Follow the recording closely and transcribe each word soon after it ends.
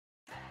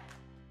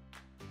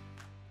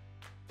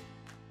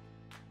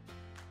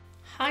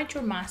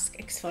Hydro Mask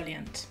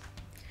Exfoliant.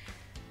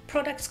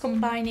 Products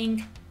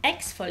combining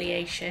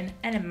exfoliation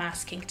and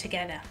masking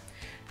together.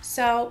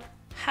 So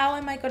how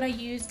am I going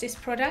to use this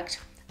product?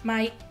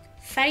 My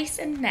face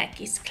and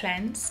neck is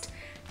cleansed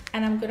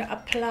and I'm going to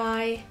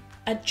apply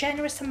a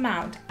generous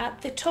amount.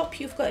 At the top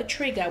you've got a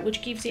trigger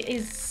which gives you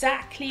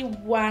exactly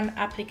one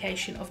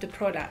application of the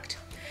product.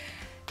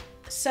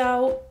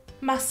 So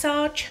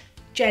massage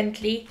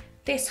gently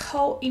this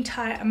whole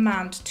entire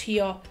amount to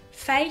your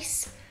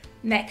face,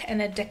 neck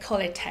and a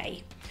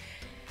décolleté.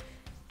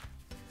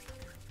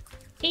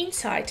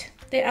 Inside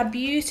there are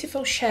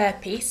beautiful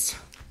Sharpies,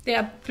 they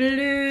are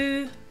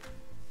blue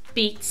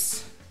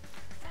beads,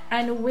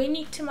 and we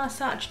need to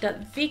massage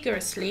that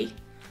vigorously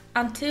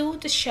until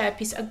the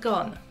Sharpies are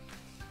gone.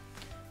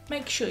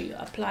 Make sure you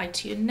apply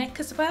to your neck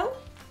as well.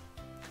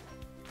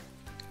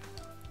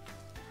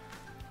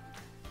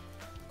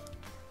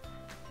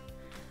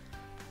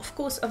 Of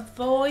course,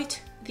 avoid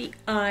the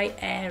eye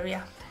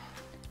area.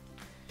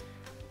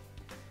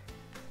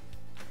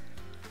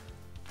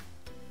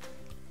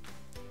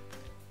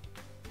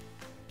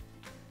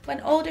 When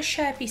all the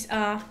Sharpies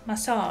are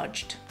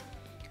massaged,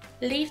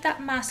 leave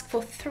that mask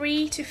for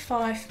 3 to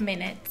 5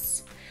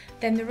 minutes,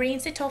 then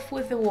rinse it off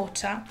with the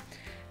water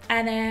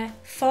and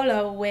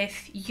follow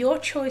with your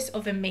choice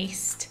of a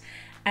mist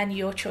and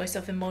your choice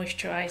of a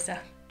moisturizer.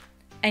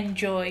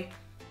 Enjoy!